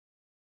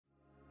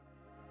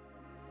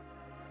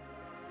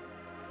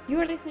You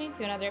are listening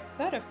to another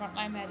episode of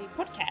Frontline Magic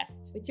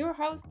Podcast with your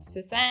host,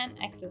 Suzanne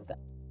Axelsson.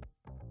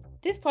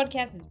 This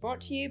podcast is brought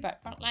to you by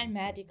Frontline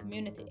Magic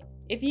Community.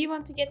 If you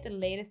want to get the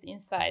latest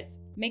insights,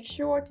 make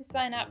sure to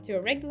sign up to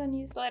our regular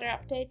newsletter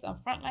updates on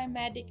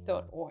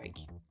frontlinemagic.org.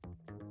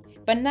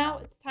 But now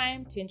it's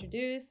time to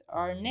introduce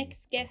our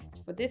next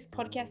guest for this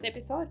podcast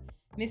episode,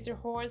 Mr.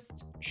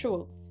 Horst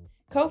Schulze,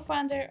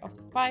 co-founder of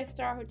the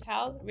 5-star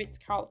hotel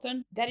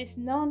Ritz-Carlton that is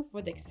known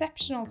for the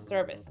exceptional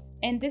service.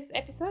 In this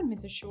episode,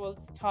 Mr.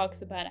 Schulze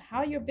talks about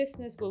how your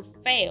business will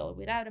fail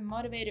without a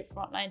motivated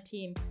frontline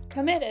team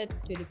committed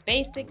to the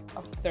basics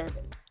of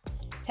service.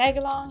 Tag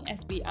along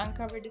as we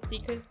uncover the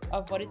secrets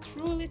of what it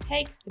truly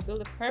takes to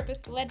build a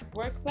purpose-led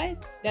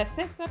workplace that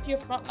sets up your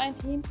frontline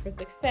teams for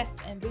success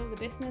and build a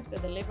business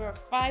that delivers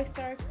a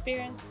 5-star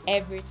experience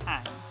every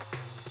time.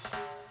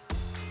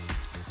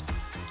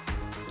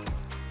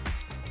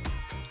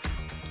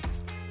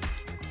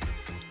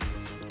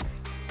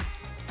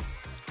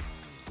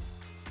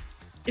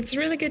 It's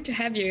really good to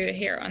have you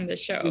here on the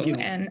show,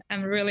 and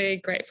I'm really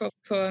grateful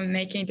for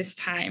making this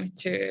time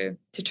to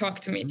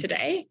talk to me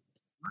today.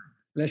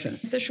 Pleasure.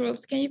 Mr.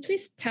 Schulze, can you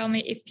please tell me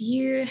if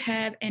you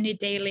have any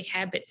daily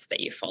habits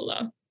that you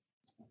follow?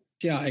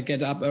 Yeah, I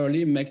get up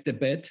early, make the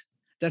bed.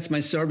 That's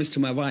my service to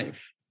my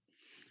wife.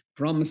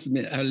 Promised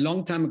me a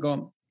long time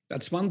ago.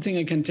 That's one thing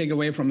I can take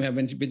away from her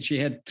when she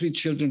had 3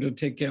 children to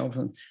take care of.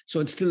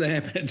 So it's still a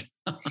habit.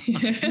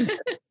 An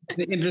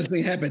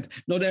interesting habit.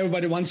 Not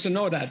everybody wants to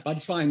know that, but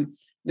it's fine.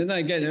 Then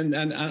I get and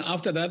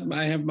after that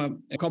I have my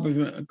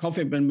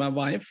coffee with my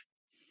wife.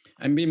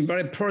 I'm being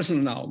very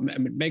personal now,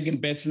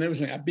 making beds and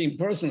everything. I'm being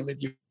personal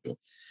with you.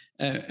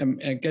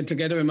 I get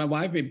together with my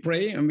wife, we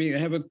pray, and we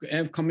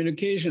have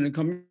communication and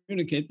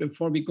communicate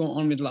before we go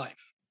on with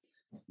life,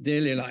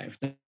 daily life.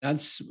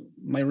 That's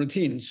my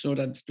routine. So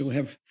that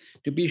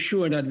to be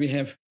sure that we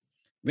have,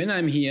 when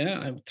I'm here,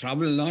 I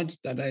travel a lot,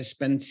 that I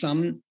spend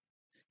some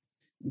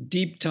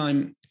deep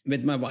time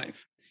with my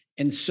wife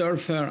and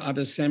serve her at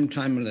the same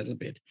time a little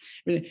bit.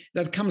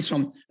 That comes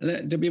from,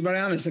 to be very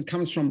honest, it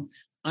comes from,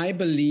 I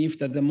believe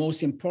that the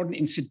most important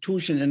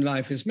institution in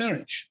life is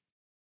marriage.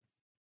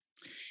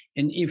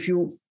 And if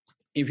you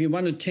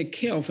want to take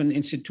care of an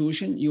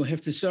institution, you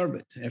have to serve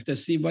it. You have to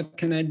see what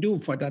can I do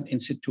for that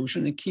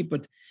institution and keep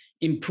it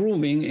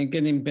improving and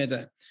getting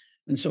better.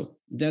 And so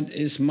that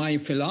is my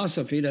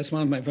philosophy. That's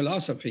one of my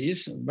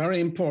philosophies, very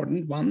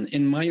important one,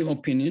 in my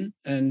opinion.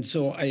 And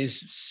so I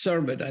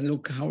serve it. I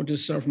look how to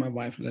serve my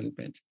wife a little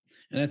bit.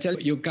 And I tell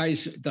you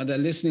guys that are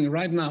listening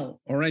right now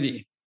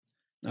already.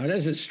 Now,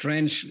 that's a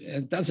strange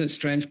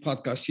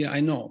podcast here, I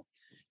know.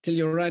 Tell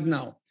you right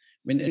now,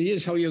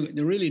 here's how you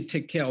really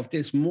take care of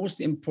this most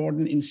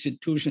important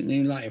institution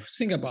in life.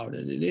 Think about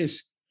it. It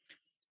is,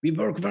 we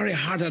work very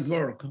hard at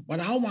work, but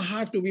how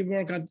hard do we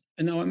work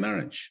in our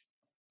marriage?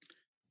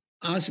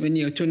 Ask when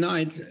you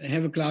tonight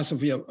have a glass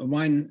of your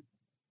wine,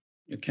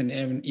 you can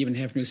even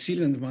have New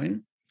Zealand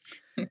wine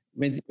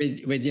with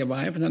your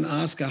wife, and then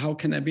ask her, how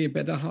can I be a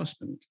better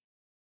husband?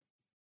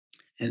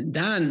 And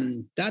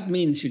then that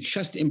means you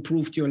just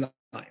improved your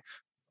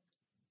life.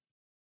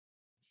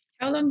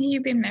 How long have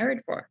you been married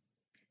for,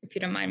 if you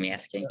don't mind me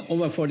asking?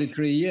 Over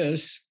 43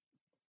 years.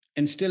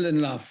 And still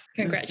in love.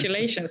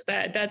 Congratulations.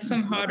 That's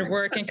some hard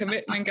work and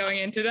commitment going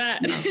into that.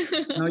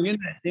 No, you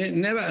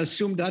never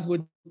assumed that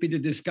would be the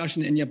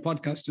discussion in your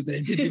podcast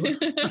today, did you?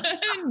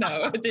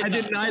 No, I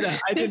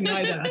didn't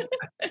either.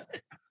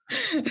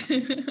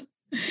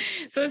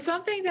 So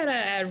something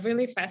that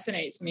really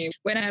fascinates me,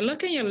 when I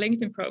look at your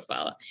LinkedIn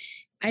profile,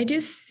 I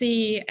just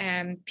see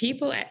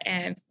people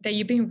that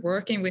you've been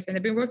working with and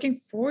they've been working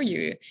for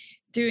you,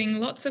 doing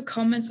lots of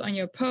comments on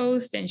your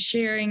post and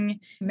sharing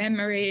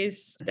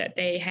memories that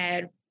they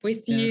had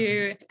with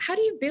you. How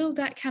do you build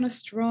that kind of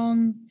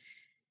strong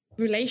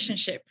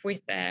relationship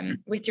with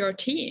your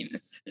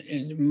teams?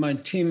 My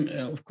team,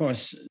 of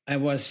course, I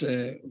was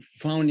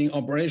founding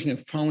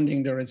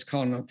the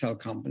Ritz-Carlton Hotel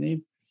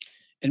Company.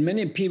 And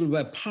many people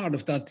were part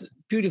of that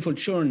beautiful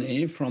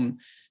journey from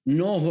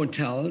no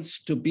hotels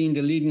to being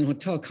the leading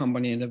hotel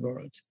company in the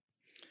world.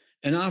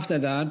 And after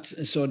that,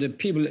 so the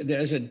people,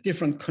 there's a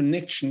different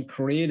connection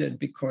created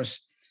because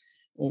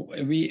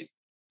we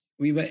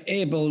were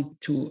able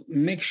to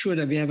make sure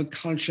that we have a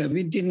culture.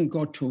 We didn't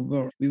go to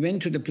work. We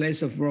went to the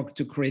place of work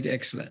to create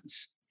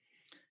excellence.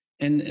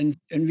 And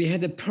we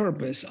had a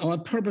purpose. Our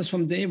purpose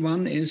from day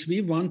one is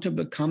we want to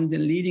become the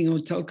leading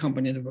hotel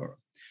company in the world.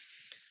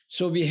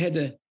 So we had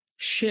a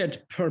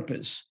shared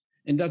purpose,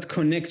 and that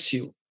connects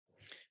you.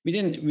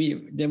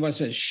 There was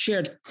a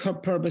shared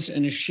purpose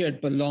and a shared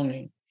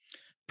belonging.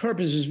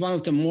 Purpose is one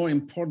of the more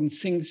important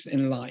things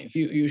in life.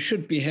 You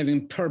should be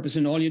having purpose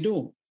in all you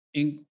do.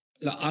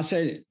 As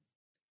I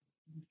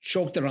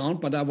joked around,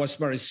 but I was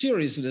very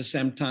serious at the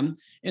same time.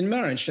 In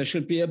marriage, there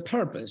should be a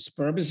purpose.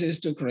 Purpose is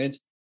to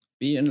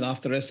be in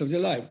love the rest of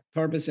your life.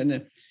 Purpose in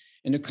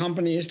a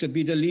company is to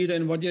be the leader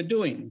in what you're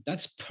doing.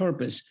 That's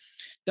purpose.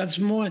 That's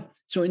more.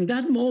 So in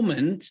that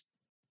moment,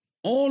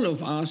 all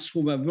of us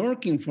who were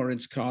working for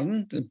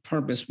Ritz-Carlton, the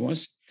purpose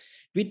was,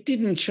 we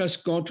didn't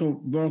just go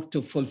to work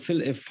to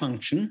fulfill a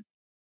function.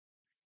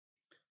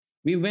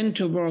 We went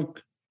to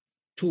work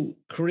to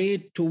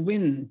create, to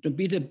win, to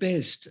be the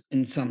best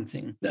in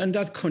something. And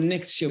that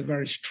connects you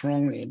very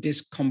strongly,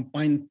 this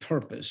combined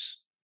purpose.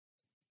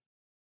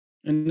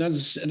 And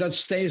that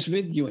stays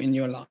with you in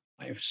your life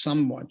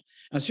somewhat.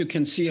 As you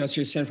can see, as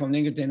you said, from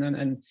LinkedIn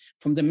and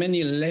from the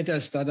many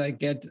letters that I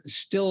get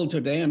still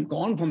today, I'm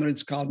gone from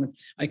Ritz-Carlton.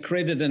 I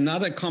created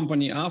another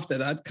company after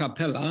that,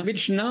 Capella,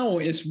 which now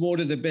is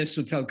voted the best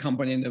hotel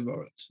company in the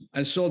world.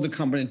 I sold the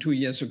company 2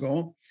 years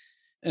ago.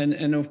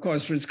 And of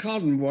course,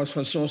 Ritz-Carlton was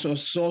for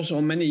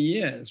so many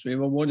years. We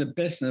were voted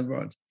best in the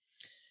world.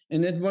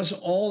 And it was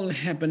all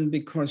happened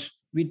because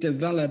we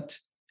developed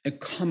a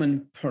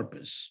common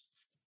purpose.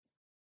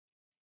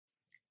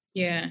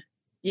 Yeah.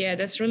 Yeah,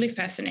 that's really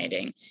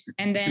fascinating.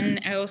 And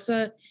then I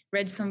also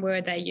read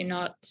somewhere that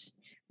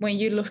when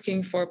you're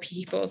looking for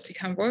people to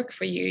come work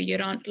for you, you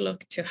don't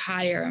look to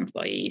hire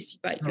employees,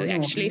 but you're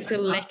actually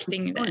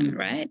selecting them,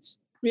 right?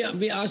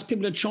 We ask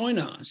people to join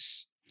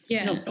us.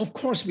 Yeah. Now, of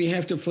course, we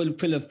have to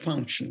fulfill a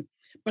function,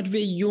 but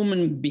we're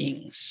human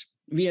beings.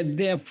 We are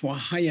there for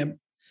higher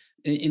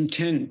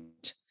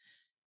intent.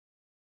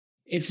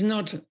 It's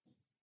not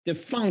the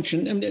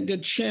function, and the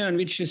chair in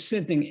which you're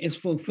sitting is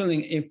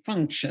fulfilling a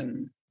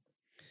function.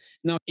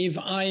 Now, if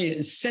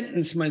I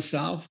sentence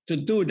myself to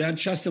do that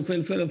just to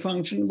fulfill a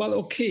function, well,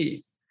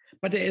 okay.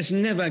 But there is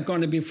never going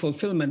to be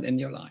fulfillment in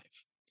your life.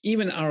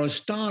 Even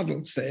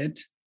Aristotle said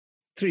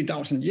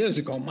 3,000 years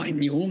ago,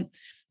 mind you,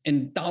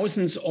 and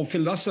thousands of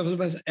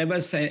philosophers ever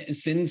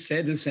since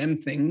said the same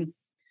thing.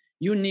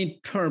 You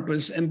need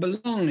purpose and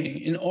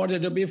belonging in order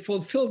to be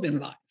fulfilled in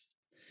life.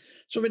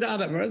 So with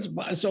other words,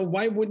 so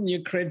why wouldn't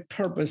you create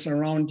purpose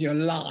around your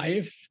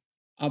life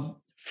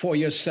for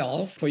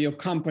yourself, for your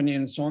company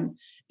and so on?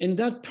 And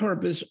that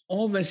purpose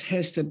always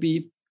has to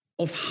be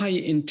of high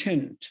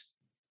intent.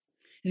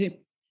 You see,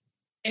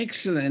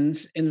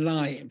 excellence in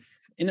life,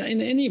 in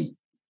any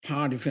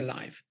part of your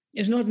life,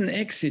 is not an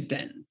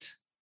accident.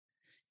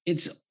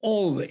 It's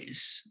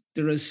always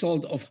the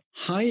result of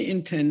high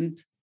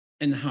intent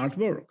and hard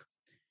work.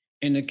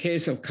 In the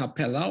case of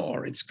Capella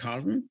or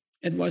Ritz-Carlton,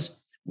 it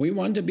was, we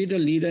want to be the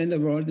leader in the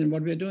world in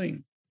what we're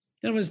doing.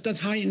 That's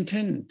high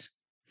intent.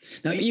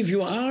 Now, if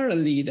you are a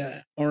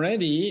leader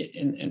already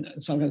in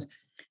sometimes,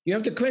 you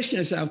have to question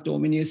yourself, though,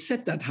 when you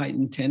set that high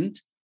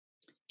intent,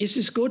 is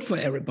this good for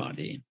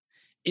everybody?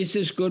 Is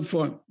this good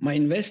for my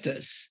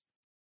investors?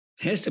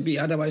 Has to be,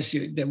 otherwise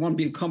there won't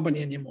be a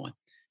company anymore.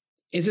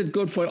 Is it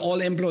good for all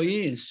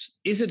employees?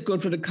 Is it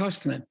good for the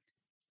customer?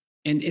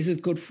 And is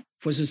it good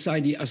for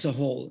society as a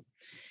whole?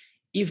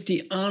 If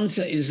the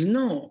answer is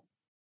no,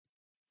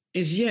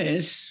 is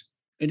yes,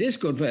 it is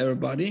good for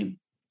everybody.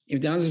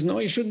 If the answer is no,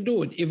 you shouldn't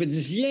do it. If it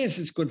is yes,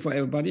 it's good for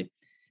everybody,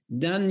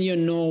 then you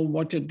know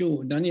what to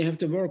do. Then you have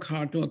to work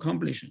hard to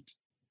accomplish it.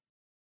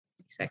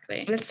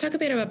 Exactly. Let's talk a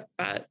bit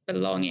about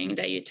belonging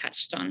that you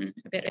touched on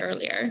a bit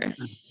earlier.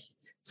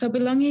 So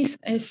belonging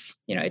is,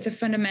 it's a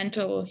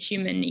fundamental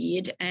human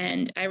need.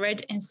 And I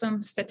read in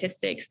some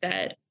statistics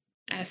that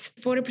as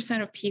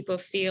 40% of people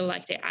feel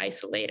like they're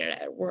isolated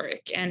at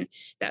work. And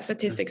that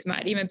statistics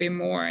might even be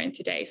more in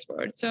today's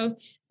world. So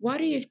what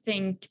do you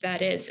think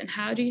that is? And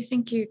how do you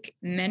think you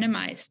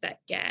minimize that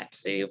gap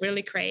so you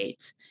really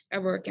create a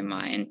work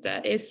environment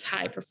that is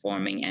high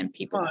performing and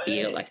people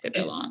feel like they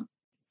belong?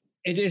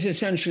 It is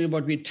essentially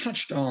what we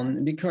touched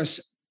on,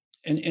 because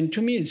and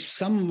to me, it's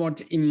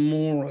somewhat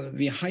immoral.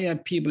 We hire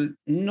people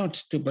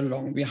not to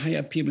belong. We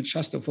hire people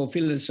just to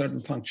fulfill a certain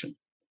function.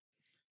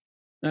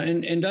 Now,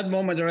 in that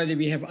moment already,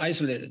 we have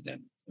isolated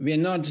them.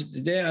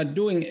 They are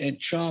doing a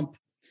job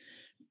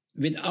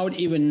without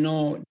even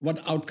know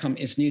what outcome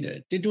is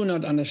needed. They do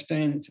not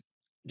understand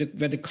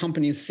what the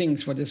company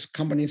thinks, what this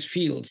company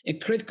feels. A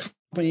great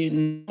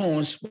company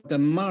knows what the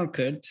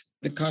market,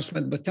 the customer,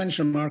 the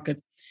potential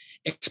market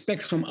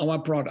expects from our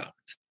product.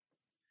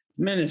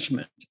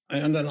 Management,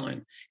 I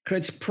underline,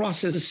 creates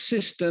processes,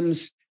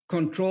 systems,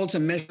 controls,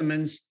 and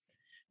measurements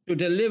to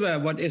deliver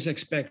what is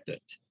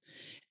expected.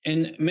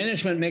 And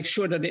management makes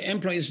sure that the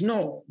employees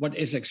know what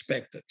is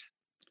expected.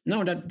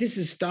 Now that this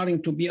is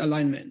starting to be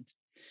alignment.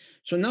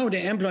 So now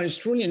the employees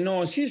truly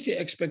know, here's the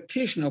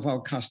expectation of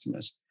our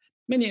customers.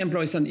 Many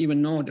employees don't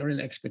even know the real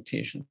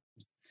expectation.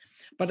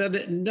 But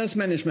that's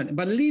management.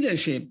 But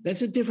leadership,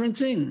 that's a different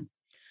thing.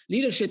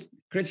 Leadership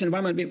creates an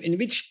environment in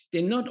which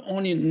they not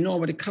only know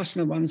what the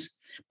customer wants,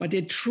 but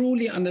they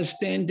truly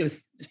understand the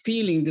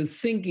feeling, the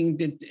thinking,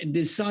 the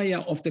desire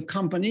of the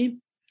company.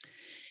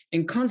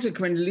 And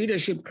consequently,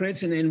 leadership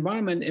creates an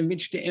environment in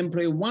which the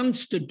employee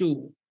wants to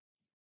do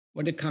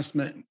what the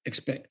customer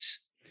expects.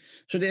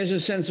 So there's a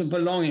sense of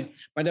belonging.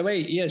 By the way,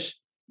 yes,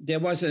 there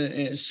was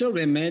a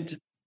survey made,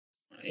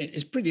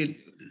 it's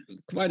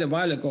quite a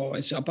while ago,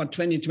 it's about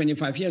 20,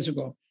 25 years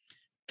ago.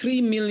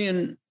 3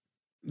 million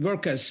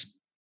workers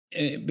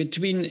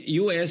between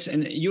US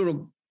and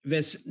Europe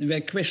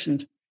were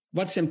questioned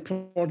what's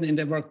important in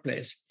their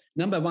workplace.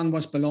 Number one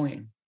was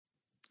belonging.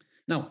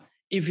 Now,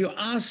 if you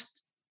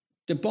asked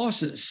the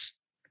bosses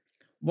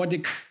what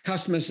the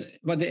customers,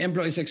 what the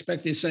employees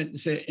expect, they say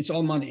it's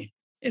all money.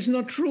 It's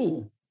not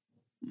true.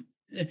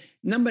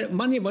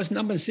 Money was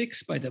number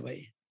 6, by the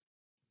way.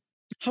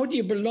 How do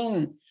you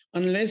belong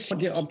unless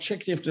the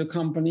objective of the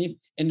company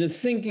and the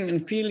thinking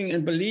and feeling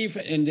and belief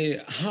in the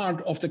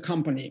heart of the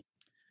company?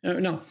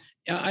 Now,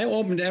 I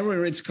opened every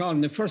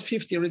Ritz-Carlton. The first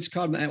 50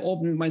 Ritz-Carlton I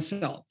opened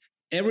myself,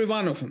 every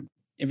one of them.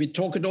 If we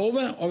talk it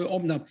over or we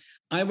open up,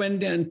 I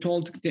went there and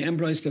told the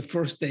employees the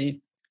first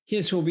day,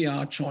 here's who we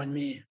are, join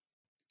me.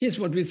 Here's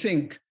what we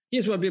think.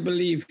 Here's what we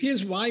believe.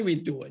 Here's why we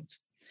do it.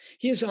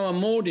 Here's our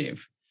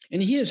motive.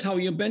 And here's how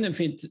you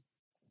benefit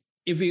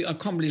if we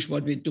accomplish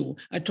what we do.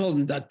 I told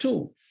them that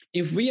too.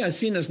 If we are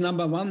seen as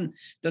number one,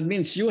 that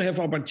means you have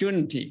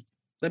opportunity.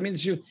 That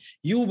means you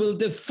will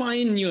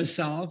define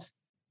yourself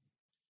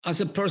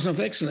as a person of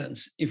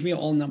excellence if we are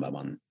all number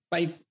one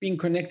by being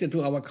connected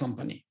to our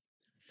company.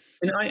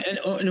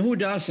 And who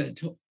does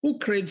it? Who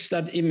creates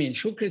that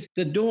image? Who creates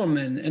the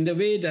doorman and the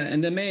waiter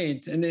and the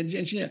maid and the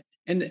engineer?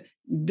 And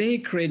they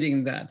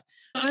creating that.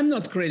 I'm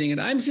not creating it.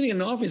 I'm sitting in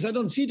the office. I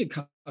don't see the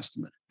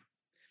customer.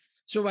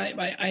 So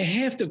I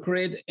have to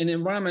create an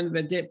environment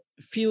where they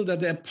feel that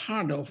they're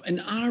part of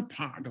and are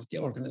part of the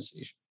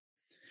organization.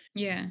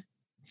 Yeah.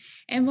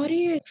 And what do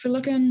you, if you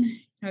look on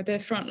the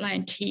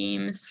frontline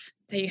teams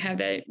that you have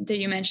that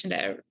you mentioned,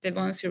 are the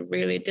ones who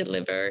really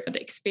deliver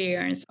the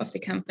experience of the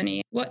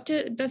company, what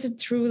does it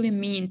truly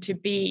mean to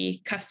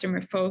be customer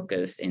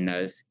focused in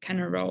those kind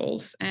of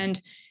roles?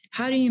 And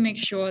how do you make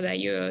sure that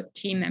your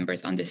team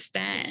members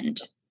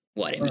understand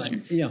what it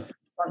means? Yeah.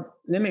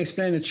 Let me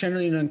explain it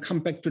generally and then come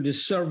back to the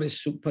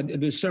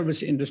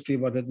service industry,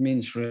 what it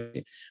means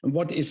really. And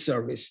what is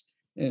service?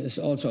 It's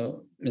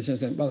also,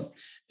 well,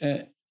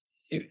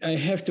 I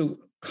have to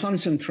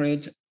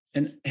concentrate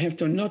and have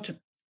to not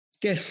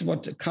guess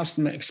what the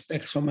customer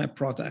expects from my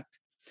product.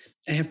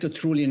 I have to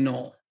truly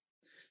know.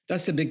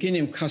 That's the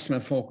beginning of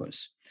customer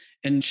focus.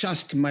 And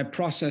just my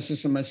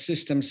processes and my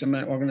systems and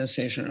my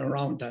organization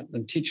around that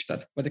and teach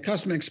that what the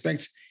customer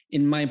expects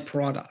in my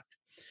product.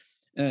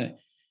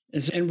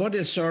 And what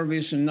is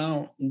service? And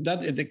now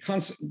that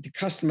the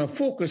customer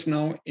focus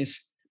now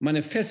is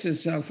manifests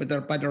itself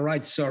by the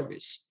right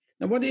service.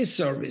 Now, what is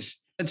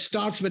service? It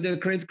starts with a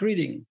great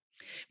greeting.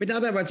 In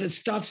other words, it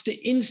starts the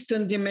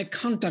instant you make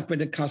contact with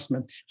the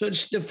customer. So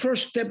it's the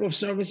first step of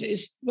service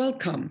is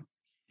welcome.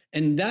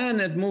 And then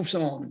it moves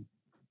on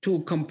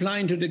to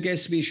complying to the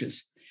guest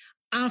wishes.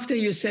 After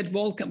you said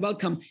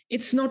welcome,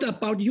 it's not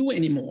about you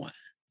anymore.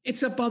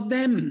 It's about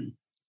them.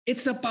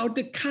 It's about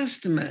the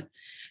customer,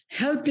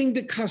 helping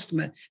the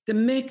customer to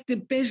make the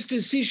best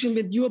decision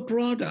with your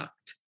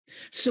product,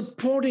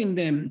 supporting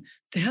them,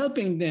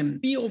 helping them,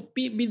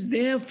 be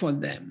there for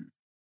them.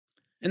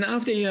 And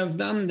after you have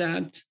done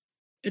that,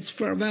 it's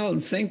farewell,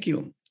 thank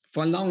you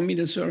for allowing me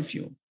to serve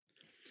you.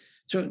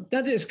 So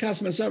that is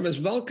customer service,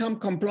 welcome,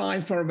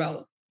 comply,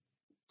 farewell,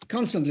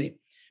 constantly.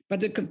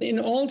 But in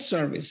all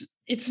service,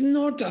 it's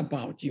not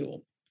about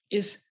you.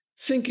 It's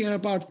thinking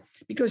about,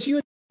 because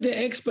you're the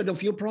expert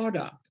of your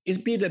product. It's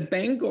be it a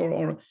bank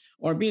or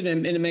be it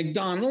in a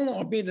McDonald's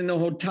or be it in a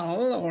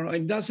hotel, or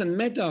it doesn't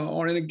matter,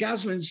 or in a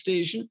gasoline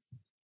station,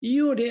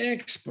 you're the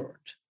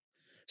expert.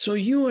 So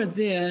you are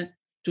there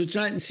to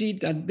try and see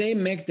that they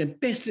make the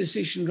best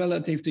decision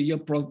relative to your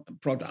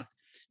product.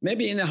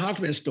 Maybe in a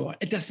hardware store,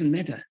 it doesn't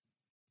matter.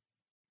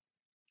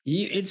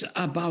 It's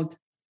about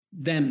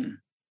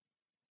them.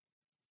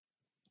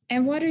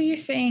 And what do you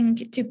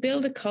think to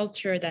build a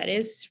culture that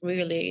is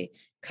really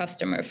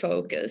customer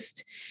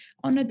focused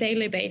on a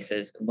daily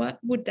basis? What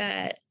would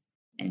that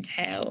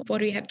entail? What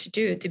do you have to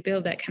do to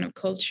build that kind of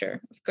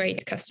culture of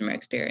great customer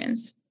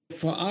experience?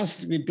 For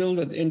us, we build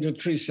it into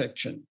 3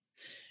 sections.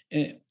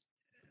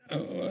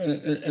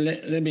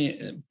 Let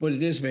me put it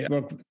this way.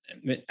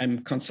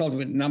 I'm consulting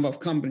with a number of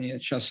companies. I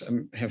just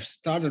have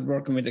started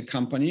working with a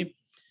company.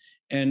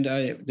 And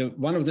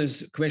one of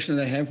the questions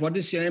I have, what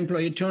is your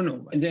employee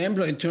turnover? And the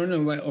employee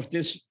turnover of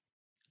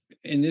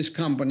in this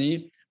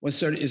company is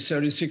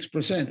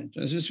 36%,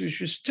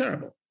 which is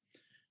terrible.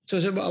 So I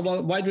said,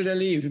 well, why do they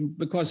leave?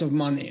 Because of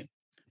money.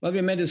 Well,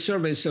 we made a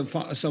survey so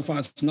far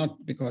it's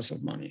not because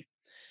of money.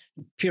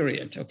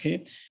 Period.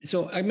 Okay.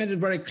 So I made it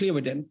very clear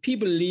with them.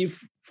 People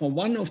leave for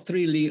one of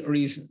 3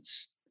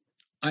 reasons.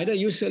 Either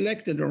you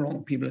selected the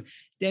wrong people.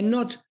 They're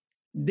not,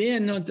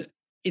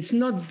 it's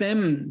not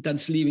them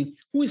that's leaving.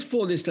 Whose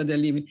fault is that they're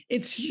leaving?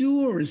 It's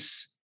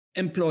yours,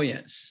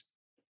 employers.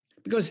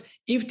 Because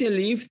if they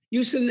leave,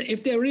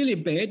 if they're really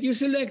bad, you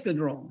selected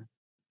wrong.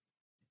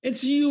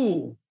 It's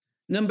you.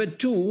 Number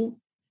 2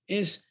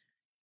 is,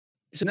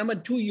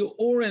 you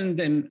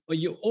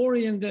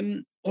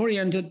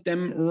oriented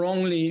them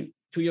wrongly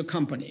to your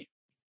company.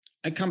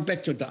 I come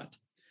back to that.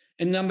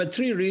 And number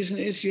 3 reason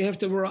is you have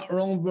the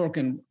wrong work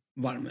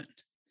environment.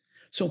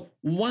 So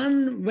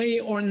one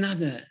way or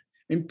another,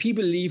 when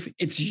people leave,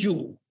 it's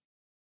you.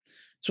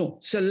 So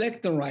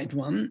select the right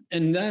one.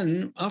 And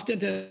then after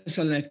they're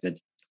selected,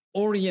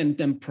 orient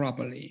them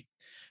properly.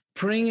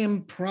 Bring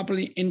them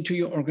properly into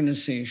your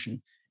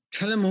organization.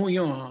 Tell them who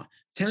you are.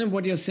 Tell them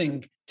what you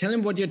think. Tell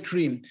them what you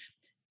dream.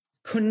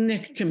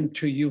 Connect them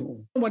to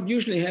you. What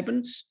usually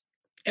happens,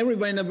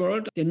 everywhere in the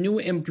world, the new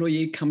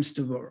employee comes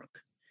to work.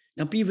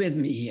 Now be with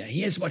me here.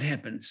 Here's what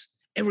happens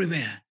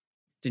everywhere.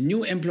 The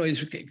new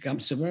employees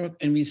comes to work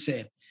and we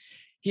say,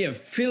 here,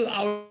 fill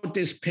out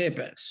these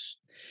papers.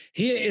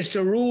 Here is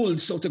the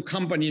rules of the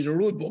company, the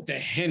rule book, the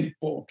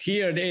handbook.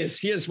 Here it is.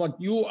 Here's what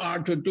you are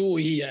to do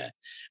here.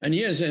 And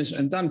here's this.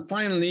 And then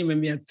finally, when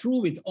we are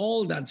through with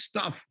all that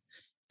stuff,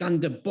 then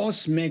the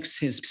boss makes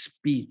his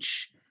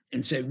speech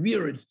and say,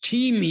 we're a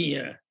team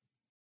here.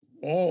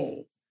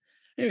 Oh,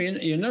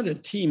 you're not a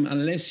team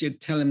unless you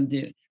tell them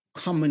the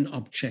common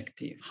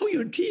objective. How are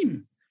you a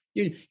team?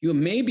 You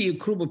may be a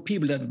group of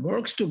people that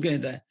works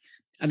together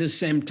at the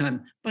same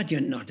time, but you're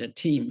not a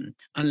team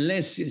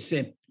unless you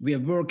say, we are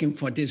working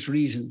for this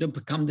reason to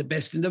become the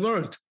best in the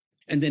world.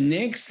 And the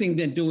next thing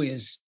they do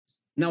is,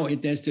 now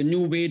there's the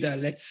new waiter,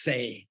 let's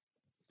say,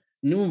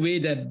 new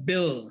waiter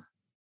Bill.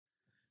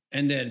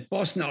 And the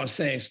boss now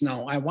says,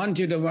 now, I want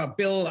you to work,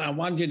 Bill, I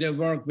want you to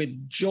work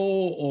with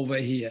Joe over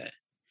here.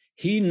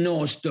 He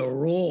knows the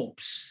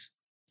ropes.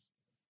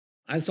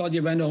 I thought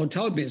you were in the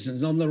hotel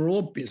business, not the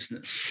rope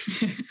business.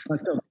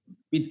 So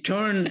we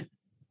turn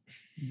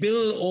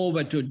Bill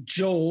over to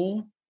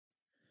Joe,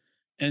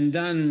 and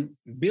then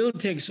Bill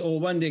takes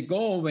over and they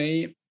go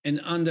away.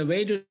 And on the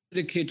way to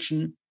the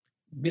kitchen,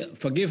 Bill,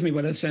 forgive me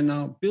what I say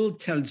now, Bill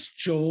tells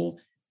Joe,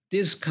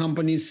 this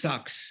company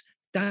sucks.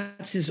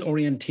 That's his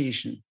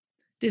orientation.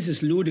 This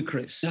is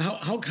ludicrous. Now,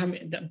 how come,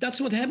 that's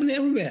what happened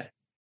everywhere.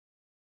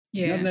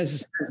 Yeah. Not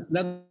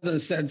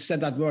necessarily said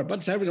that word, but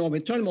it's everywhere. We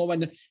turn them over.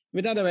 And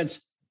with other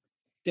words,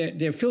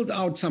 they filled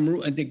out some,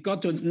 they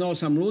got to know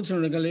some rules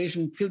and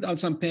regulation, filled out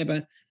some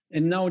paper,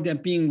 and now they're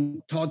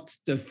being taught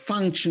the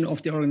function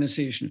of the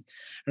organization,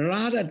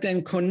 rather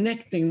than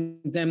connecting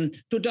them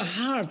to the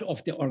heart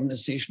of the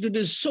organization, to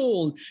the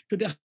soul, to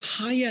the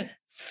higher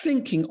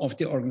thinking of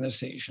the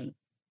organization.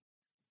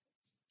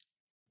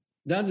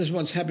 That is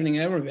what's happening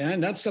everywhere,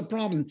 and that's the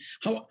problem.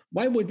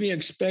 Why would we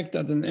expect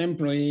that an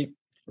employee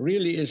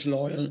really is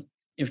loyal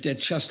if they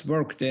just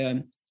work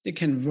there? They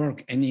can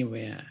work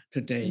anywhere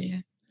today.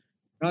 Yeah.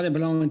 Rather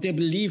belong, they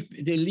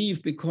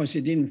leave because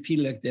they didn't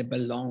feel like they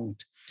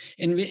belonged.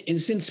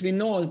 And since we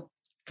know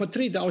for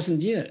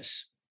 3,000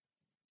 years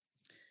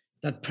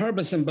that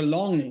purpose and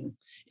belonging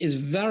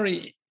is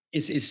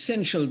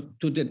essential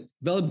to the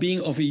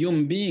well-being of a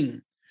human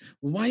being,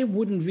 why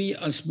wouldn't we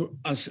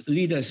as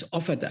leaders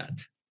offer that?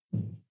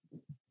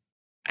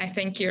 I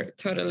think you're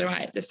totally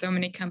right. There's so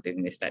many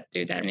companies that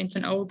do that, and it's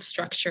an old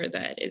structure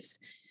that is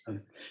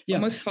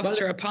almost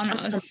foster upon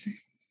us.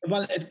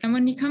 And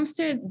when it comes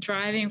to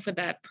driving for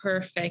that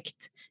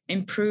perfect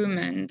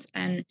improvement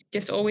and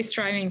just always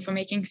striving for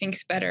making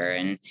things better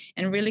and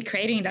really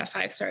creating that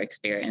 5-star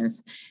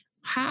experience,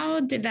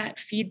 how did that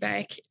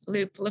feedback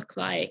loop look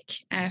like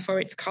for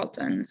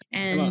Ritz-Carlton's?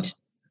 And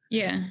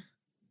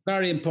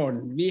very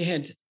important. We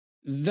had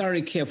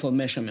very careful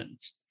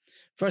measurements.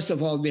 First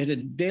of all, we had a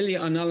daily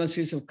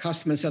analysis of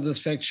customer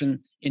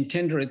satisfaction,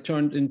 intent to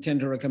return, intent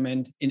to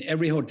recommend in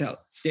every hotel,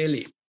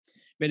 daily.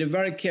 We had a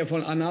very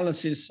careful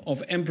analysis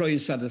of employee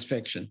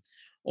satisfaction,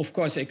 of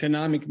course,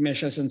 economic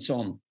measures and so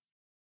on.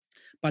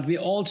 But we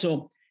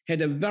also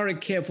had a very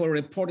careful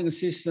reporting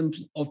system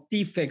of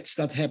defects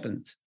that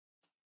happened.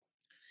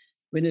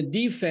 When a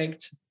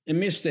defect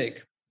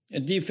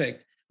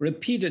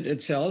repeated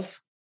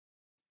itself,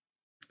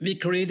 we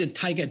created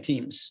tiger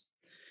teams.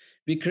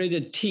 We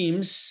created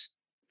teams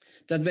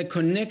that were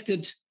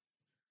connected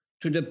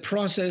to the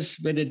process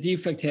where the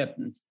defect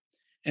happened.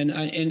 And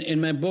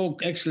in my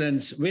book,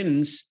 Excellence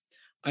Wins,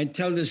 I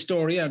tell the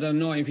story, I don't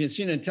know if you've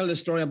seen it, I tell the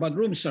story about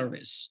room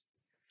service.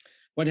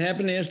 What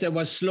happened is there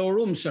was slow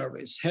room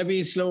service,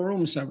 heavy slow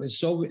room service.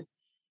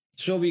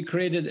 So we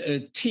created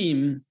a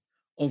team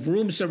of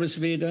room service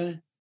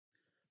waiter,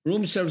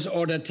 room service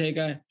order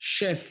taker,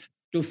 chef,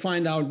 to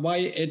find out why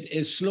it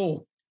is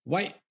slow.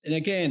 Why? And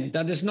again,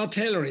 that is not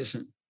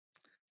Taylorism.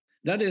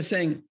 That is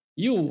saying,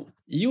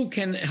 you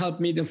can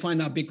help me to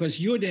find out because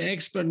you're the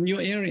expert in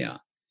your area.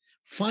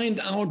 Find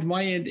out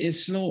why it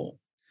is slow.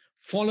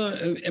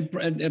 Follow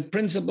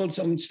principles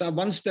on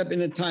one step at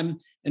a time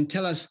and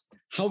tell us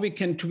how we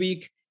can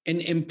tweak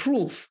and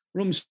improve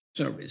room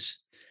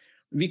service.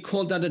 We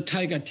call that a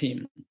tiger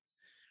team.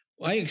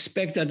 I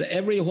expect that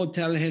every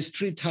hotel has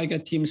 3 tiger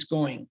teams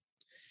going.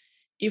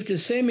 If the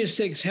same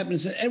mistakes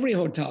happens in every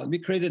hotel, we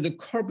created a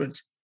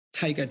corporate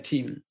tiger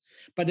team.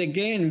 But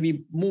again,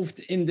 we moved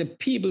in the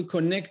people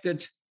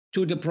connected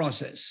to the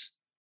process.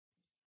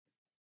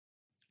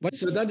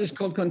 So that is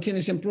called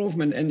continuous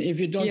improvement. And if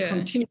you don't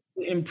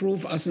continuously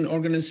improve as an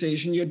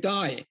organization, you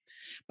die.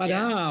 But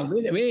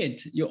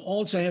wait, you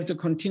also have to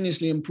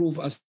continuously improve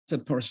as a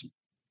person.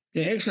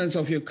 The excellence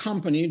of your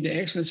company, the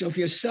excellence of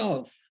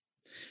yourself,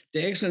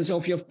 the excellence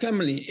of your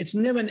family, it's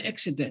never an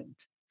accident.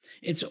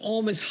 It's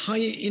always high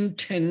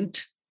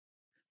intent.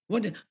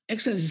 What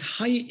excellence is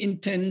high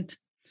intent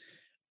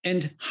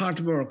and hard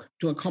work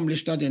to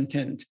accomplish that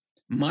intent.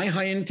 My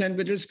high intent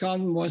with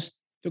Ritz-Carlton was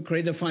to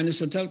create the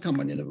finest hotel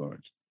company in the world.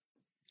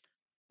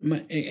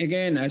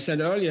 Again, I said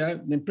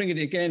earlier, and bring it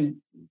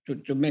again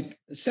to make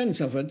sense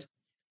of it,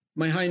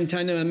 my high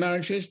intent in my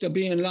marriage is to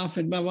be in love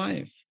with my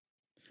wife.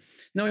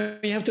 No,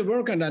 you have to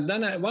work on that.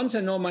 Then once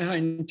I know my high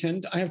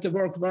intent, I have to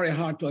work very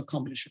hard to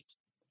accomplish it.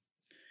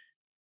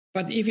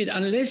 But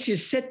unless you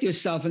set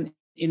yourself an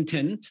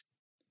intent,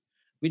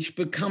 which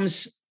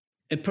becomes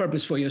a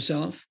purpose for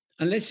yourself,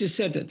 unless you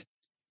set it,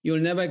 you'll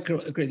never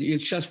create. You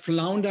just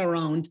flounder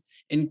around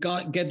and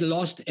get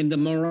lost in the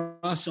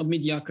morass of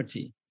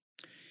mediocrity.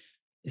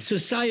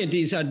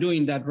 Societies are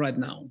doing that right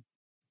now.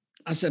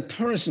 As a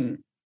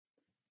person,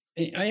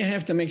 I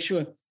have to make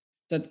sure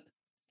that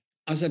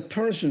as a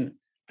person,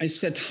 I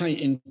set high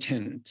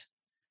intent.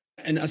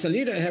 And as a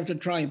leader, I have to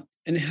try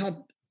and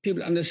help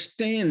people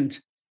understand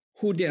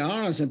who they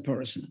are as a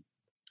person.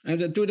 I have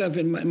to do that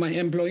with my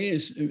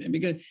employees,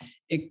 because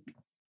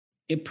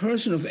a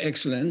person of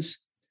excellence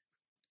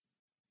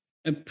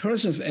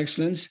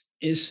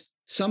is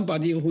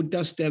somebody who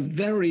does their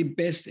very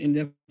best in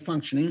their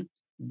functioning.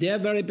 Their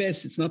very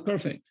best, it's not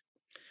perfect.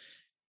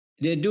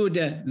 They do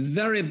their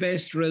very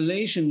best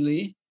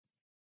relationally,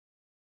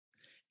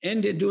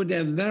 and they do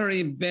their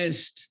very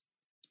best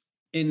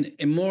in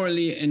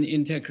morally and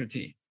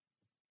integrity.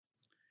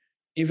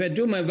 If I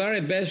do my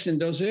very best in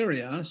those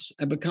areas,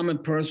 I become a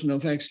person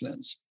of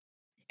excellence.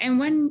 And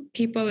when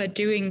people are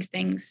doing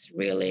things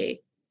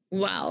really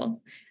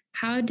well,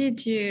 how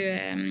did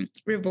you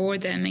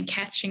reward them and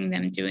catching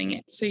them doing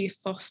it so you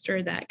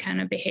foster that kind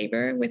of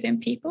behavior within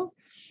people?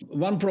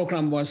 One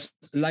program was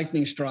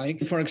lightning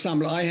strike. For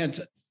example, I had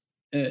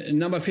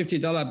number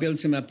 $50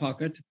 bills in my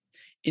pocket.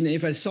 And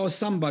if I saw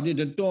somebody,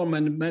 the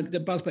doorman, the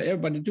busboy,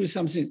 everybody do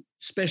something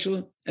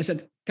special, I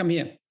said, come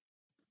here.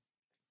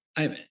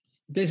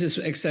 This is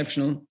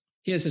exceptional.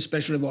 Here's a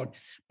special reward.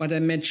 But we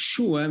made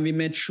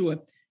sure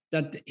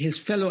that his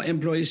fellow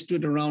employees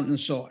stood around and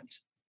saw it,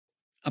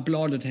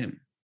 applauded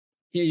him.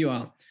 Here you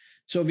are.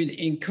 So we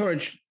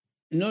encourage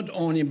not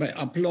only by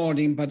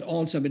applauding, but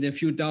also with a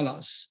few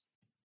dollars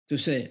to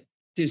say,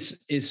 this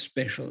is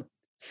special.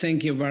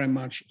 Thank you very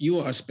much. You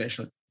are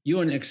special.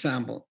 You're an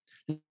example.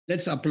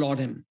 Let's applaud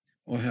him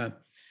or her.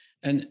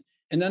 And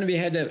then we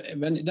had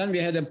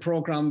a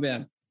program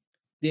where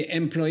the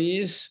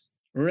employees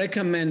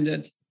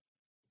recommended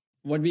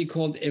what we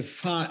called a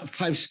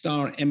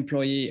five-star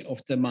employee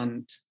of the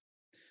month.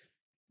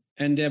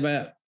 And there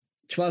were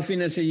 12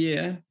 winners a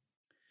year.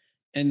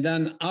 And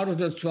then out of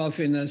the 12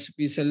 winners,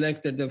 we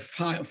selected the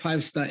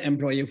five-star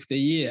employee of the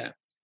year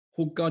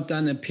who got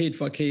done a paid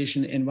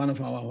vacation in one of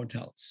our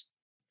hotels.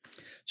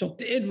 So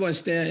it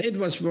was there, it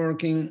was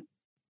working,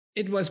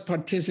 it was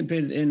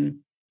participated in,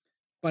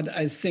 but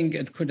I think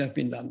it could have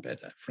been done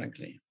better,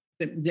 frankly.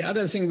 The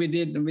other thing we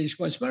did, which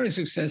was very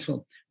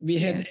successful, we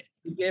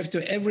gave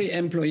to every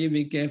employee,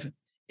 we gave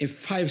a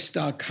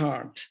 5-star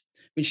card,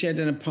 which he had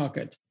in a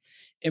pocket.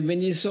 And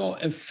when you saw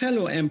a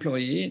fellow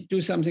employee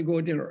do something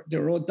good, they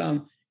wrote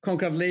down,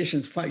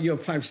 congratulations, you're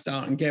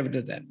 5-star, and gave it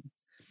to them.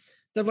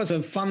 That was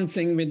a fun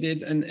thing we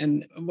did,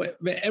 and where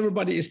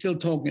everybody is still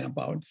talking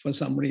about for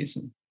some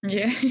reason.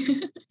 Yeah.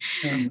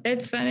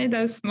 It's funny,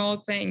 those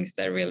small things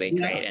that really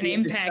create an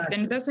impact, exactly.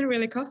 And it doesn't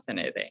really cost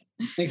anything.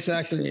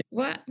 Exactly.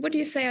 What do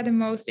you say are the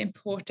most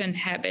important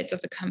habits of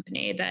a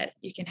company that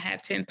you can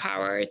have to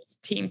empower its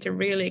team to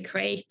really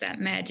create that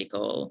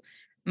magical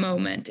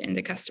moment in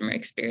the customer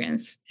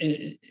experience?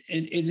 It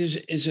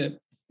is a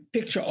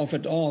picture of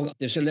it all,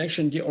 the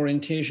selection, the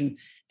orientation.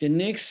 The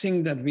next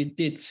thing that we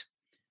did,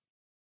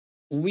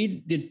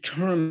 we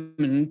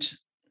determined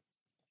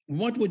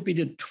what would be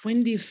the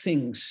 20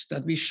 things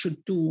that we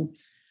should do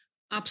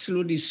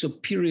absolutely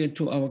superior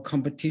to our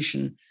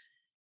competition,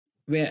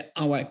 where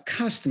our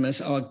customers,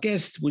 our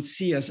guests would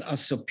see us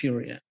as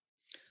superior.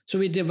 So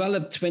we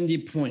developed 20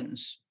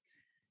 points.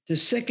 The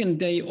second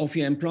day of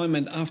your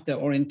employment after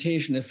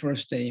orientation, the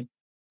first day,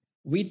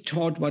 we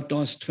taught what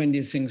those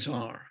 20 things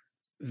are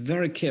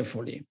very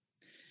carefully.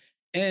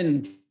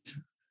 And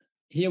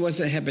here was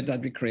a habit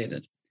that we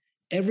created.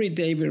 Every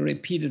day we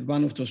repeated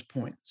one of those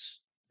points.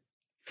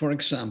 For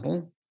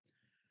example,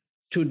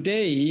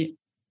 today,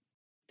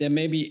 there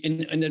may be,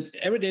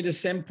 every day the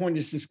same point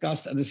is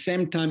discussed at the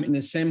same time in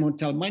the same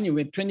hotel. Mind you,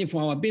 we had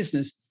 24-hour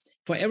business.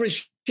 For every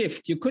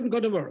shift, you couldn't go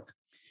to work.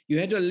 You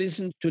had to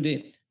listen to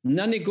the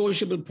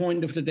non-negotiable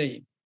point of the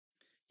day.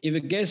 If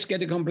a guest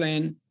get a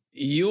complaint,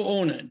 you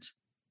own it.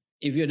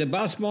 If you're the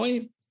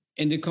busboy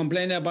and they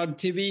complain about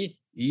TV,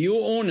 you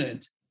own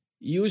it.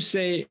 You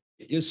say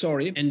you're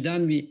sorry, and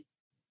then we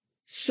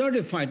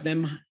certified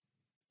them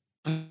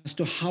as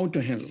to how to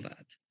handle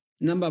that.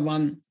 Number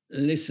one,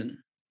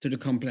 listen to the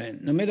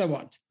complaint, no matter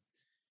what.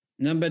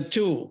 Number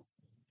two,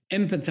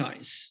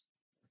 empathize.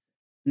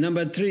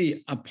 Number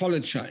three,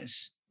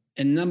 apologize.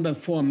 And number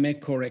four,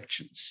 make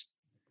corrections.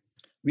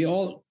 We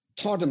all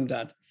taught them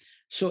that.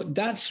 So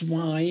that's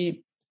why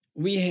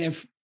we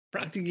have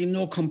practically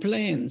no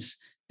complaints.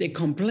 They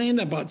complain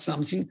about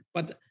something,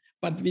 but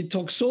we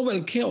took so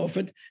well care of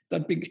it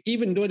that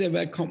even though they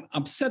were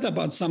upset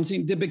about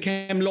something, they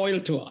became loyal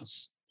to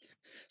us.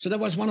 So that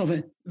was one of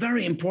a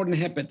very important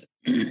habit.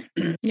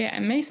 Yeah,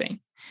 amazing.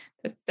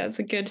 That's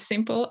a good,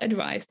 simple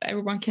advice that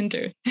everyone can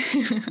do.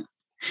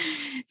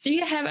 Do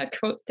you have a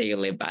quote that you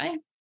live by?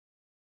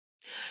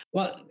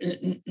 Well,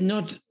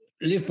 not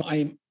live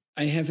by.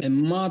 I have a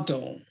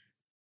motto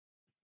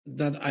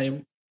that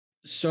I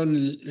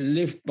certainly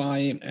lived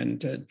by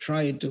and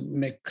try to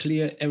make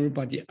clear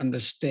everybody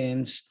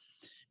understands.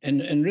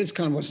 And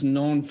Ritz-Carlton was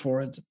known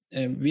for it.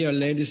 We are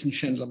ladies and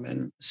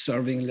gentlemen,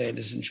 serving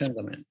ladies and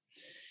gentlemen.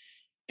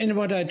 And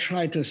what I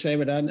try to say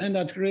with that, and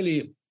that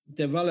really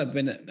developed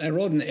when I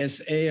wrote an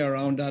essay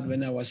around that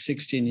when I was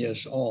 16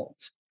 years old,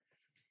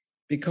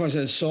 because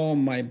I saw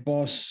my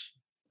boss,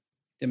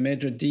 the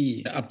maitre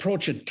d',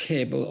 approach a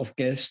table of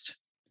guests,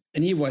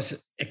 and he was an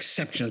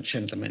exceptional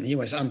gentleman. He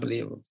was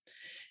unbelievable.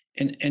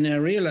 And I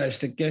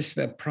realized the guests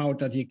were proud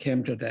that he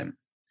came to them.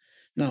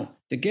 Now,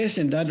 the guests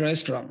in that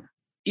restaurant,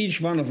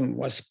 each one of them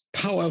was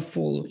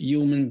powerful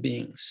human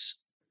beings.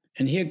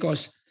 And here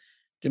goes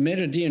the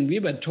maitre d', and we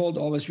were told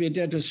always we're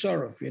there to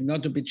serve, we're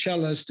not to be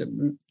jealous,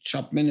 the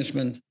shop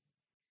management.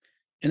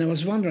 And I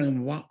was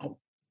wondering, wow,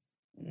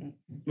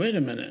 wait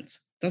a minute,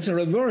 that's a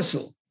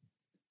reversal.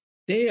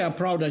 They are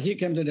proud that he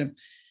came to them.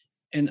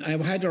 And I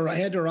had to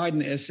write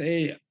an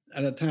essay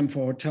at a time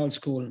for hotel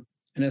school,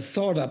 and I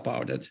thought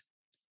about it,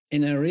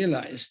 and I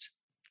realized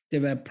they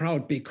were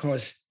proud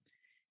because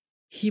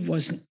he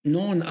was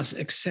known as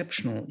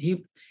exceptional.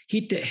 He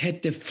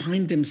had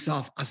defined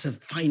himself as a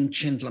fine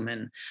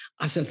gentleman,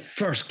 as a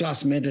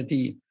first-class maitre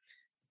d',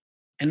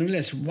 and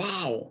realized,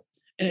 wow,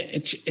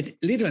 it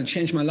literally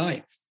changed my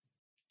life.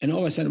 And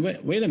all of a sudden,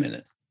 wait a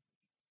minute.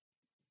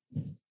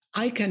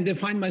 I can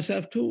define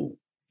myself too,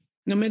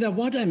 no matter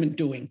what I'm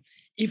doing.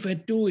 If I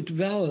do it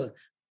well,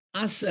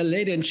 as a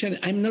lady and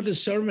gentleman, I'm not a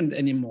servant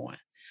anymore.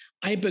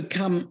 I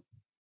become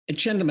a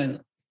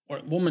gentleman or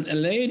a woman, a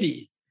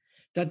lady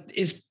that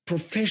is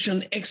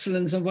professional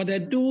excellence in what they're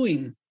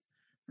doing,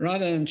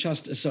 rather than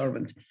just a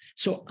servant.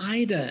 So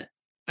either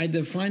I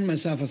define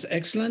myself as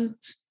excellent,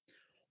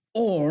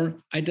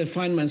 or I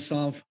define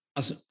myself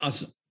as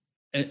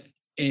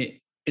a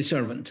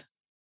servant.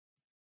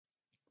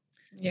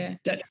 Yeah.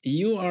 That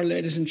you are,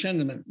 ladies and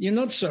gentlemen, you're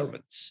not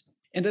servants.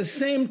 At the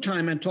same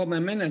time, I told my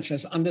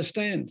managers,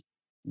 understand,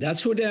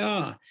 that's who they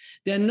are.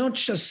 They're not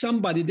just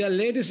somebody, they're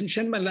ladies and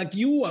gentlemen like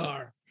you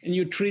are, and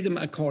you treat them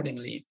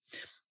accordingly.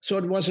 So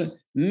it was a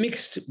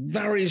mixed,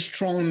 very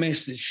strong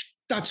message.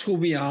 That's who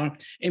we are.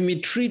 And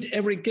we treat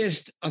every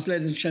guest as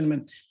ladies and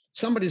gentlemen.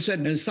 Somebody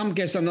said, some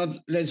guests are not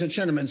ladies and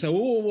gentlemen. So,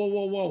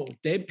 whoa.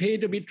 They pay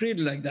to be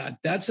treated like that.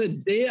 That's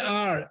it. They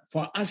are.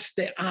 For us,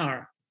 they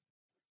are.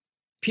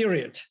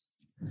 Period.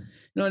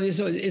 No,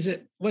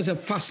 it was a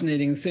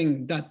fascinating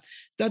thing.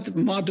 That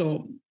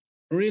motto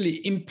really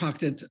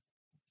impacted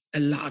a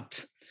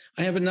lot.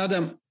 I have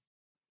another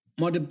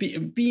motto,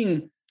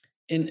 being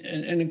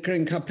in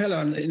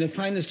Capella, in the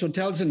finest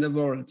hotels in the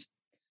world.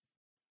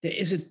 There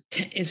is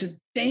a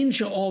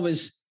danger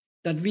always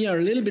that we are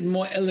a little bit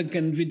more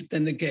elegant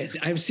than the guest.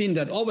 I've seen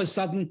that all of a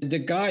sudden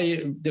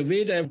the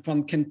waiter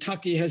from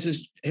Kentucky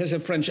has a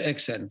French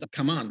accent.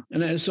 Come on.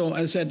 And so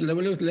I said,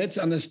 look, let's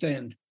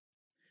understand.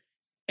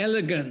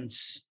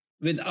 Elegance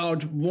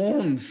without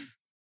warmth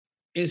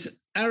is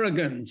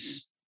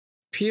arrogance,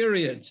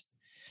 period.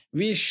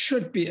 We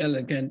should be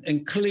elegant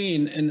and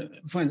clean and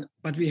fun,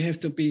 but we have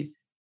to be,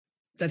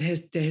 there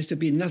has to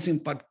be nothing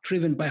but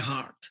driven by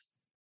heart,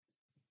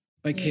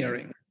 by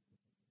caring.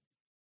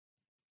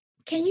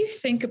 Can you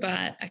think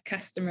about a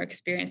customer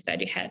experience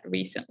that you had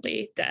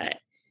recently that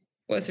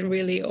was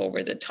really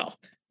over the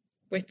top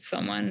with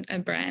someone, a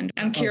brand?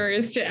 I'm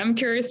curious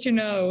to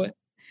know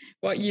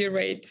what you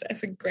rate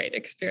as a great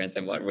experience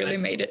and what really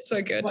made it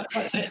so good. Well,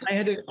 I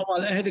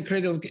had a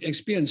great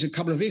experience a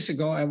couple of weeks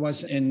ago. I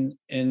was in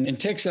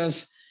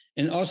Texas,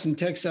 in Austin,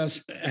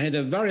 Texas. I had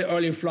a very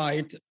early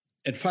flight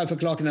at 5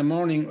 o'clock in the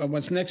morning. I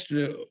was next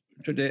to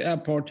the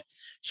airport,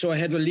 so I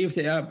had to leave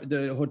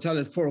the hotel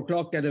at 4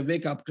 o'clock, get a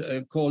wake-up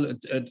call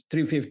at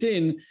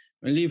 3:15,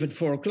 and leave at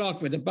 4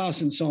 o'clock with the bus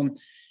and so on.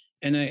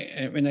 And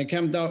when I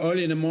came down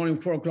early in the morning,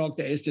 4 o'clock,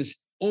 there is this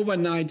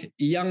overnight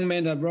young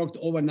man that worked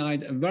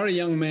overnight, a very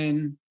young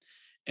man,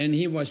 and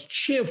he was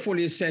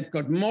cheerfully said,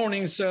 "Good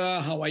morning, sir.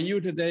 How are you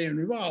today?"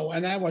 And wow,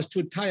 and I was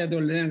too tired to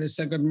learn to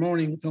say good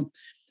morning. So,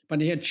 but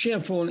he had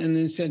cheerful, and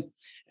he said,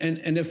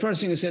 and the first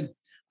thing he said,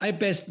 "I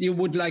bet you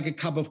would like a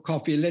cup of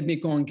coffee. Let me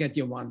go and get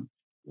you one."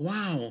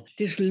 Wow,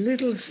 these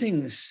little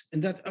things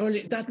in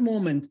that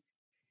moment,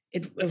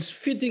 it was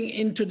fitting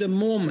into the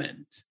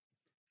moment,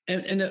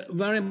 and a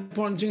very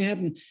important thing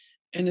happened,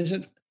 and I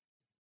said,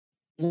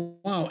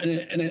 wow,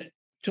 and I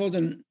told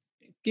them,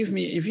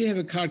 if you have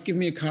a card, give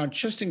me a card,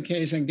 just in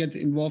case I get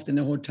involved in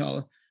a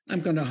hotel,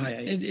 I'm going to hire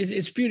you.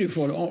 It's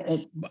beautiful.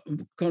 Or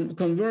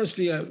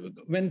conversely, I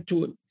went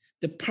to a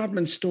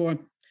department store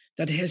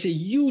that has a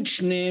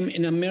huge name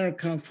in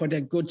America for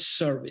their good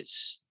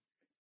service.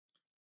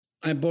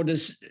 I bought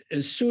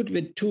a suit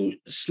with 2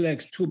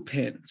 slacks, 2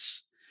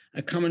 pants.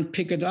 I come and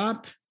pick it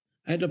up.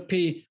 I had to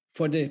pay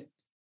for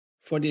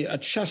the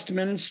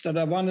adjustments that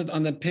I wanted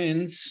on the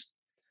pants.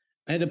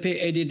 I had to pay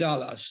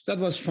 $80. That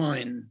was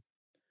fine.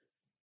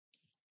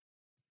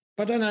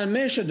 But then I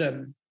measured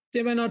them.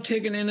 They were not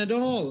taken in at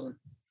all.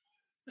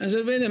 I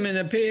said, wait a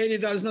minute, pay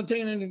 $80, not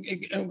taking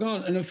it.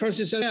 And at first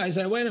he said, yeah. I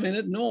said, wait a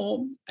minute,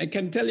 no, I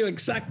can tell you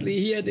exactly,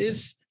 here it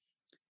is.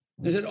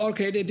 They said,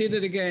 okay, they did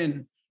it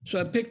again. So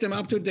I picked them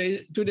up 2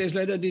 days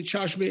later, they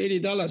charged me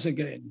 $80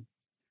 again.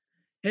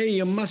 Hey,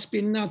 you must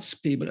be nuts,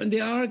 people. And they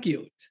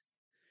argued.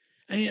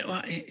 And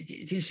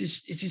it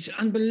is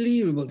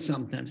unbelievable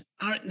sometimes.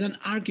 Then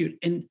argued.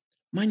 And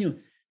mind you,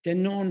 they're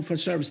known for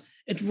service.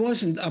 It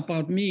wasn't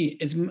about me.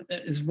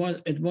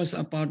 It was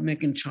about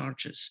making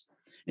charges.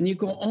 And you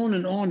go on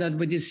and on that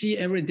what you see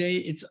every day,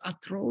 it's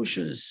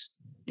atrocious.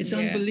 It's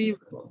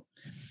unbelievable.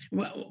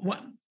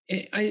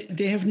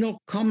 They have no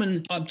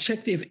common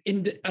objective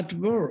at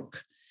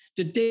work.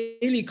 The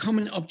daily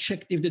common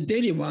objective, the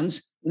daily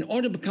ones, in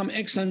order to become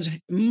excellent,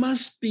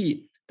 must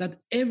be that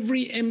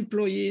every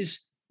employee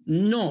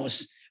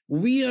knows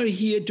we are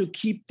here to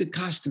keep the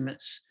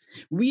customers.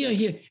 We are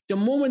here. The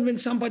moment when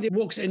somebody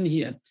walks in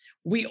here,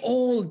 we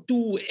all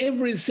do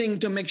everything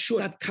to make sure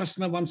that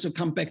customer wants to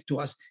come back to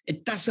us.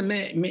 It doesn't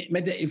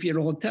matter if you're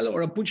a hotel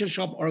or a butcher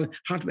shop or a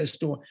hardware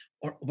store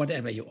or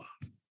whatever you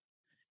are.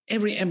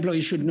 Every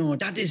employee should know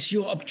that is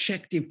your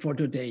objective for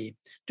today,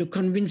 to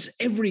convince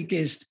every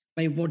guest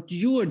by what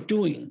you are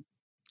doing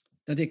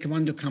that they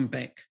want to come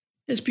back.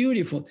 It's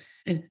beautiful.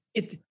 And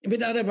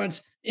with other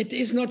words, it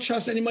is not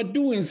just anymore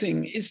doing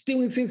things. It's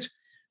doing things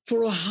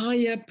for a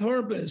higher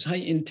purpose, high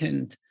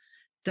intent.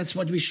 That's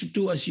what we should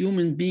do as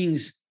human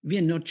beings. We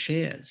are not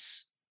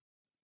chairs.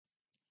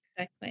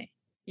 Exactly.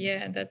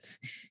 Yeah, that's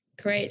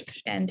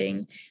great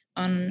ending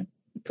on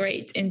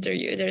great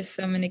interview. There's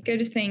so many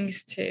good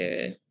things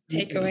to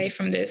take away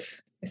from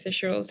this, Mr.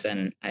 Schultz,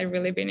 and I've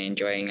really been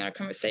enjoying our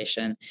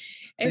conversation.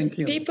 If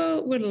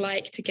people would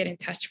like to get in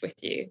touch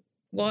with you,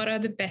 what are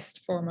the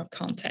best form of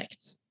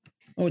contact?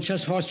 Oh,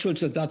 just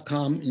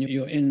horstschulze.com.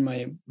 You're in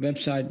my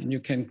website and you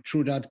can,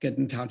 through that, get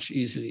in touch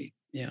easily.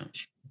 Yeah.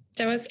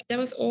 That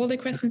was all the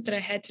questions that I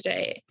had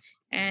today.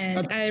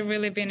 And I've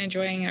really been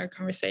enjoying our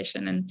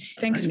conversation. And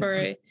thanks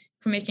for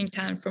making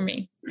time for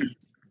me.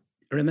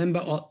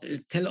 Remember,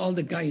 tell all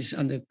the guys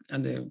on the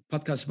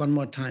podcast one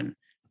more time.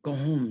 Go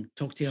home,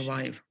 talk to your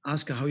wife,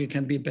 ask her how you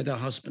can be a better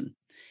husband,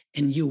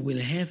 and you will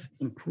have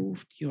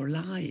improved your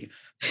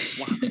life.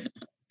 Wow.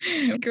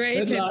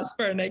 Great tips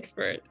for an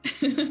expert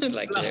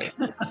like you.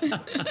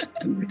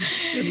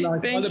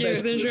 Thank you,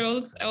 Mr.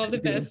 Schultz. All the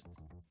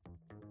best.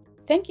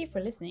 Thank you for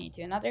listening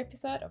to another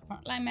episode of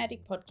Frontline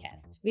Medic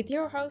Podcast with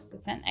your host,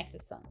 Susanne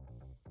Axelsson.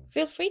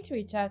 Feel free to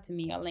reach out to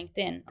me on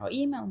LinkedIn or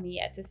email me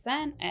at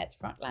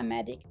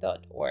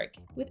susanne@frontlinemedic.org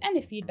with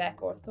any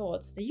feedback or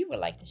thoughts that you would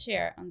like to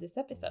share on this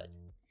episode.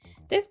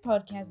 This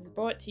podcast is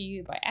brought to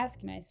you by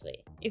Ask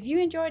Nicely. If you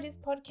enjoyed this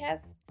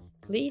podcast,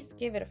 please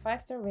give it a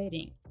 5-star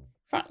rating.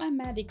 Frontline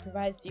Medic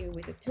provides you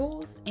with the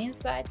tools,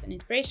 insights, and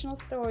inspirational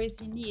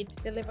stories you need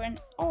to deliver an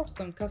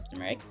awesome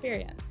customer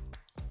experience.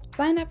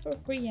 Sign up for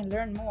free and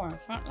learn more on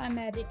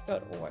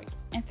frontlinemedic.org.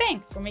 And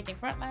thanks for making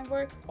frontline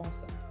work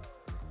awesome.